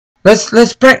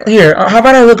Let's prank here. How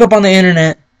about I look up on the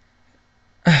internet?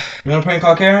 You wanna prank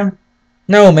call Karen?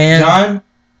 No, man. John?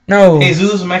 No.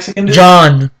 Jesus, Mexican dude?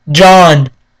 John. We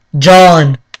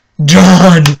can't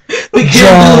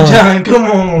do John. Come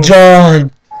on.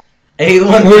 John.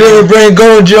 813. We're gonna prank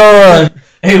go John.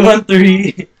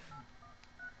 813.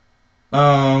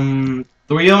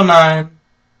 309.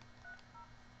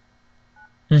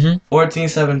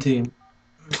 1417.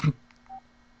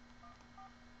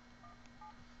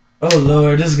 Oh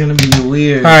Lord, this is gonna be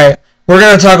weird. Alright, we're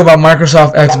gonna talk about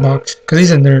Microsoft Xbox, cause he's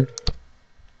a nerd.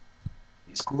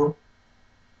 He's cool.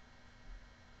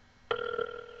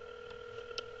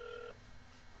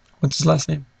 What's his last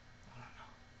name?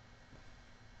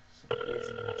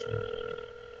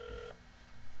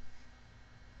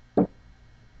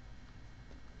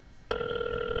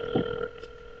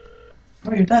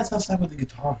 Oh, your dad's outside with the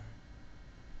guitar.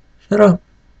 Shut up.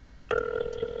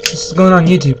 This is going on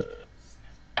YouTube.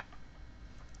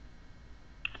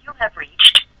 You have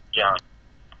reached John.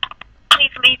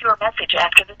 Please leave your message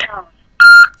after the tone.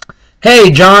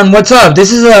 Hey John, what's up?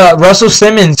 This is Russell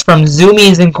Simmons from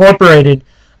Zoomies Incorporated.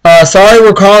 Sorry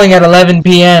we're calling at 11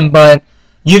 p.m., but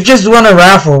you've just won a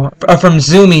raffle from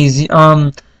Zoomies.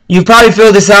 You probably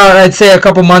filled this out, I'd say, a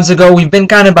couple months ago. We've been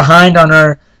kind of behind on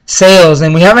our sales,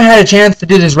 and we haven't had a chance to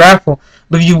do this raffle.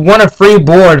 But you won a free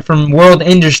board from World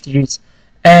Industries,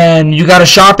 and you got a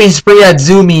shopping spree at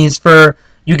Zoomies for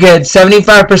you get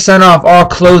 75% off all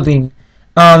clothing.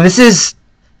 This is,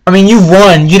 I mean, you've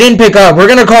won. You didn't pick up. We're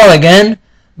gonna call again,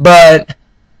 but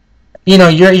you know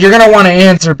you're gonna want to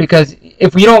answer, because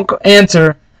if you don't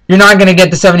answer, you're not gonna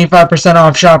get the 75%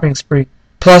 off shopping spree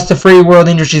plus the free World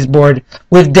Industries board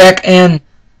with deck and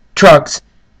trucks,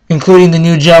 including the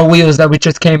new gel wheels that we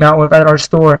just came out with at our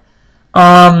store.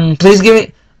 Please give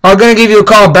me. I'm gonna give you a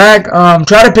call back.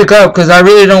 Try to pick up, because I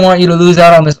really don't want you to lose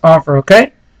out on this offer.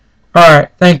 Okay? All right.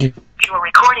 Thank you. Your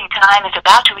recording time is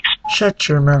about to expire. Shut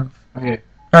your mouth. Okay.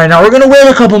 All right. Now we're gonna wait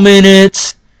a couple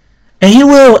minutes, and he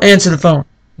will answer the phone,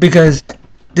 because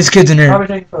this kid's a nerd. Probably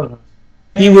taking photos.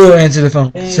 He will answer the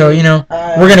phone. So you know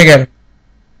we're gonna get him.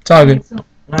 It's all good.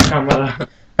 All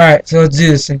right. So let's do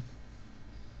this thing.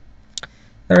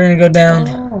 We're gonna go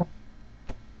down.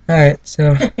 Alright,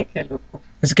 so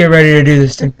let's get ready to do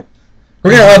this thing.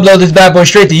 We're gonna upload this bad boy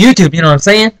straight to YouTube, you know what I'm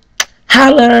saying?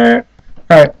 Holler!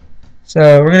 Alright,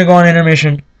 so we're gonna go on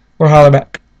intermission. We'll holler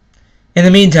back. In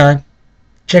the meantime,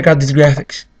 check out these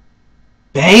graphics.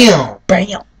 Bam!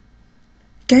 Bam!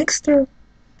 Gangster!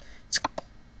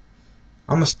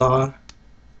 I'm a star.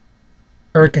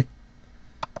 Hurricane.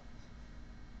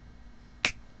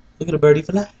 Look at a birdie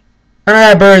fly. I don't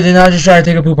have birds, and I'll just try to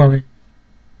take a poop on me.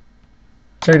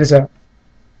 Check this out.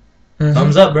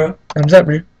 Thumbs up, bro. Thumbs up,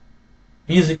 bro.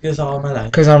 Music is all my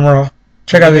life. Because I'm raw.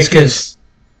 Check out this kiss.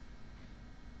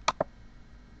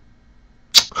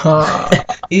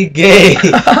 He's gay.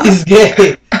 He's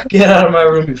gay. Get out of my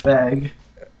room, you fag.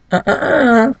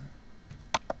 I'm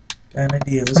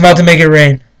Idea. about to make it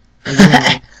rain.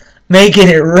 Making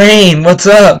it rain. What's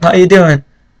up? How you doing?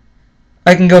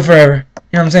 I can go forever.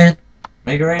 You know what I'm saying?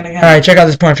 Make it rain again. Alright, check out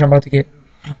this punch I'm about to get.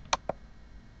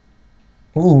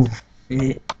 Ooh.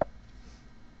 Yeah.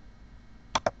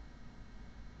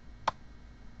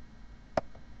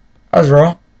 That was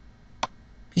raw.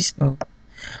 Beast mode.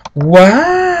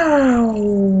 Wow.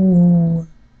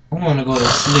 I'm gonna go to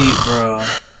sleep, bro.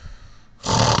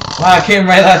 Wow, I came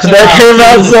right out your That mouth. came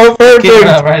out so perfect. Came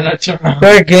out right out your mouth.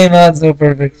 That came out so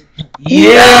perfect.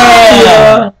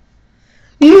 Yeah!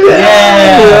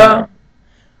 Yeah!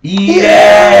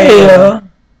 Yeah!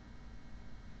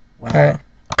 Wow. Alright.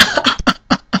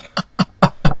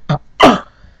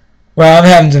 Wow, I'm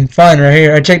having some fun right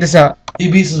here. Alright, check this out.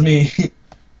 He beats me.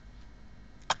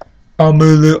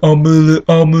 Omelet. What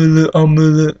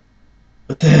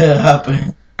the hell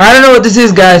happened? I don't know what this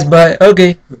is, guys, but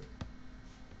okay.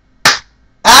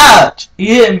 Ouch!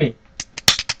 He hit me.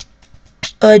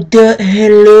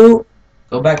 Hello.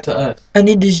 Go back to us. I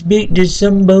need to speak to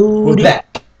somebody. We're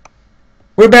back.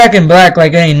 We're back in black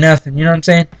like it ain't nothing. You know what I'm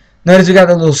saying? Notice we got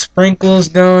the little sprinkles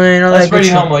going. All That's that good pretty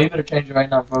stuff. homo. You better change it right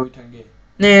now before we turn gay.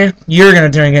 Nah, you're gonna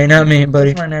turn gay, not me,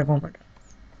 buddy. My neck one more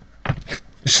time.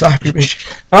 Stop your bitch.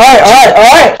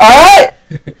 Alright.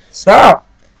 Stop.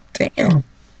 Damn,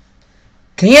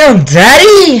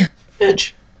 daddy.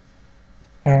 Bitch.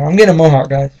 I'm getting a mohawk,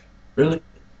 guys. Really?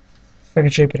 If I can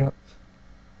shape it up.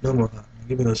 No more.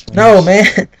 Give me those. No, man.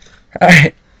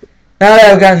 Alright. Now that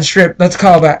I've gotten stripped, let's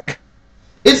call back.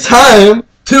 It's time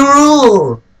to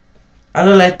rule. I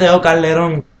look like Teo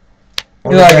Calderon.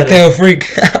 You're like a tail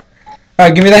freak.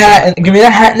 Alright, give me the hat. Give me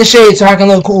that hat and the shade so I can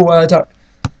look cool while I talk.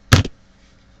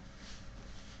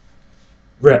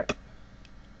 Rip.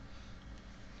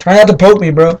 Try not to poke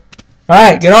me, bro.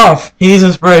 Alright, get off. He needs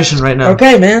inspiration right now.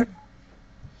 Okay, man.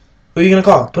 Who are you gonna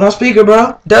call? Put on speaker,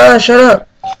 bro. Duh, shut up.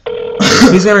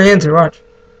 He's gonna answer, watch.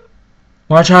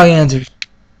 Watch how he answers.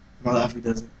 No, laugh, he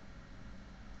doesn't.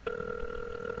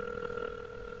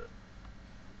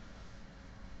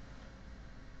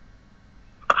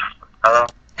 Hello?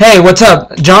 Hey, what's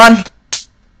up? John?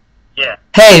 Yeah.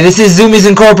 Hey, this is Zoomies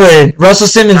Incorporated. Russell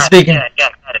Simmons speaking. Yeah,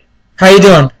 got it. How you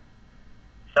doing?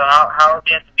 So how would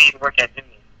you have to be to work at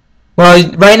Disney?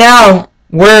 Well, right now,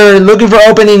 we're looking for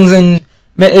openings, and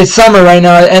it's summer right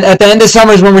now, and at the end of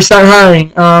summer is when we start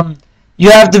hiring. You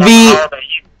have to be... How old are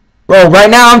you? Well, right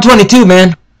now, I'm 22,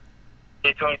 man.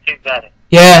 You're 22, got it.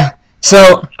 Yeah,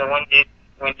 so... So when did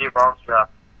your balls drop?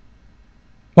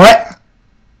 What?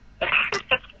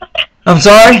 I'm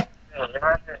sorry? It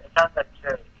sounds like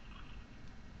true.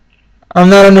 I'm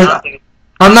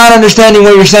not understanding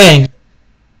what you're saying.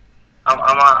 I'm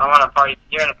on a party.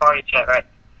 You're in a party chat, right?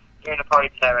 You're in a party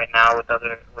chat right now with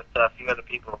a few other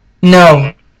people.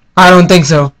 No, I don't think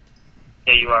so.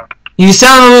 Yeah, you are. You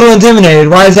sound a little intimidated.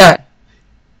 Why is that?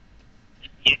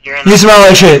 You're in. You smell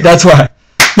like shit. That's why.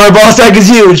 My ball sack is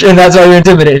huge, and that's why you're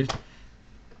intimidated.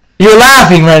 You're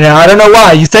laughing right now. I don't know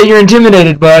why. You say you're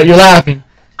intimidated, but you're laughing.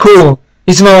 Cool.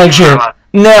 You smell like shit.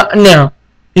 No.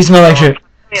 You smell like shit.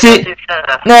 See?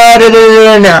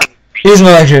 No. You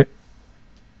smell like shit.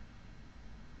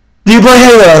 Do you play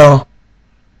Halo at all?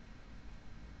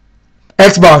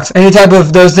 Xbox, any type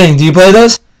of those things. Do you play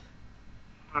those?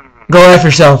 Go F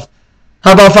yourself.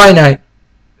 How about Fight Night?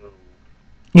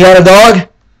 You got a dog?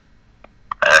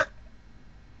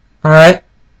 Alright.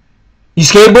 You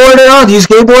skateboard at all? Do you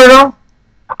skateboard at all?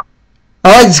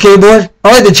 I like to skateboard.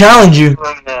 I like to challenge you.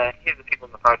 Here's the people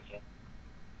in the party chat.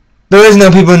 There is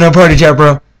no people in no party chat,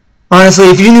 bro. Honestly,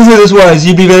 if you knew who this was,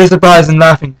 you'd be very surprised and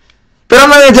laughing. But I'm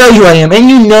not going to tell you who I am, and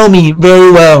you know me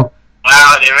very well.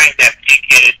 Wow, they ranked that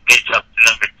pink-headed bitch up to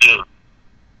number 2.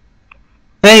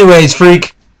 Anyways,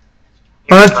 freak.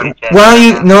 Why don't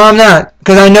you... No, I'm not.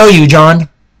 Because I know you, John.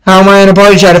 How am I in a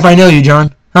party chat if I know you,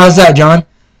 John? How's that, John?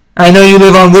 I know you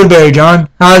live on Woodbury, John.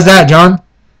 How's that, John?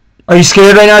 Are you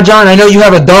scared right now, John? I know you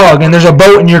have a dog and there's a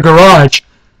boat in your garage.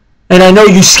 And I know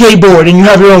you skateboard and you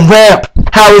have your own ramp.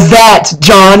 How is that,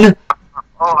 John?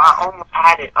 Oh, I almost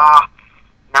had it.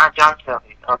 Not John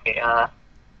Shelby. Okay,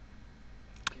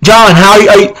 John, how are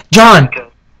you...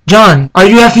 John, are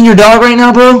you effing your dog right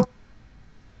now, bro?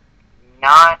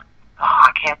 I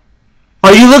can't.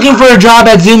 Are you looking for a job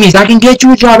at Zoomies? I can get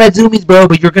you a job at Zoomies, bro,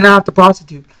 but you're gonna have to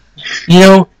prostitute. You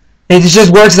know, it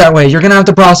just works that way. You're gonna have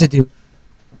to prostitute.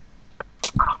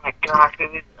 Oh my gosh, who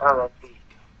is... Oh, let's see.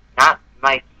 Not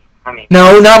Mikey.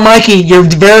 No, not Mikey. You're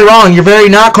very wrong. You're very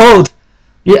not cold.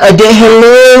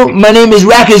 Hello, my name is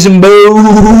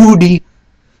Rackazambody.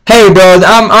 Hey, bro,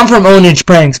 I'm from Ownage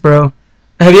Pranks, bro.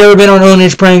 Have you ever been on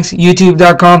Ownage Pranks?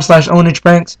 YouTube.com/Ownage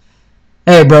Pranks.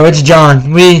 Hey, bro, it's John.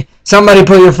 Somebody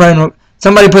put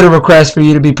a request for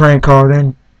you to be prank called,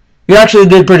 and you actually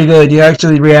did pretty good. You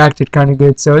actually reacted kind of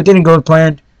good, so it didn't go as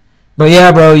planned. But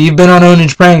yeah, bro, you've been on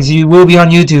Ownage Pranks. You will be on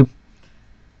YouTube.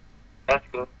 That's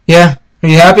good. Yeah? Are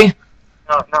you happy?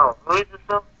 No. Who is this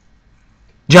though?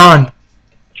 John.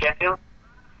 Sheffield?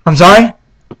 I'm sorry?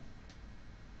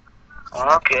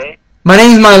 Oh, okay. My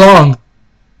name's Mylong.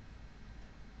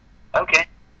 Okay.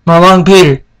 Mylong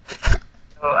Peter.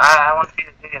 So I want to see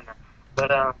this video now. But,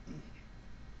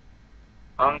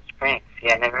 Ownage Pranks.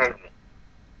 Yeah, I never heard of it.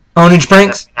 Ownage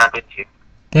Pranks? Not good to you.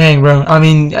 Dang, bro. I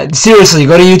mean, seriously,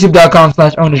 go to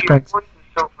youtube.com/Ownage Pranks. Your voice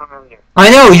is so familiar. I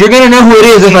know, you're gonna know who it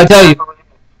is if I tell you.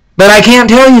 But I can't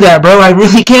tell you that, bro. I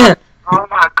really can't. Oh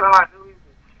my god, who is it?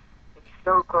 It's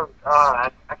so close.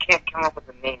 I can't come up with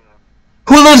a name though.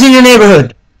 Who lives in your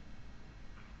neighborhood?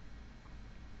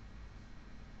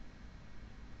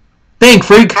 Think,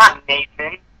 freak. Not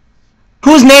Nathan.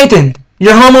 Who's Nathan?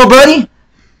 Your homo buddy?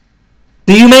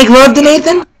 Do you make love to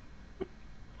Nathan?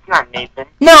 It's not Nathan.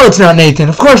 No, it's not Nathan.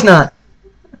 Of course not.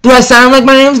 Do I sound like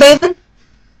my name's Nathan?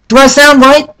 Do I sound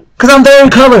right? Because I'm very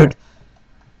colored.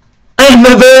 I am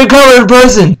a very colored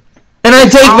person. And I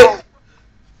take...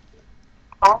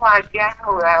 Oh my god,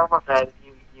 I almost had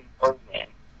you old man.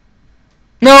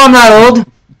 No, I'm not old.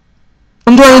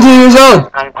 I'm 22 years old.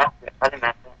 I didn't ask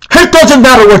that. It doesn't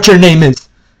matter what your name is.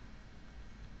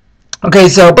 Okay,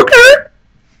 so...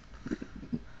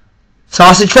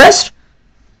 Sausage Fest?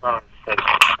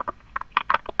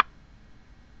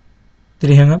 Did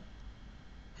he hang up?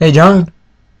 Hey, John.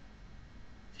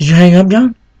 Did you hang up,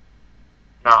 John?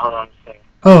 No, hold on a second.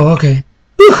 Oh, okay.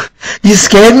 Whew, you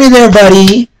scared me there,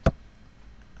 buddy.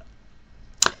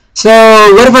 So,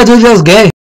 what if I told you I was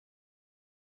gay?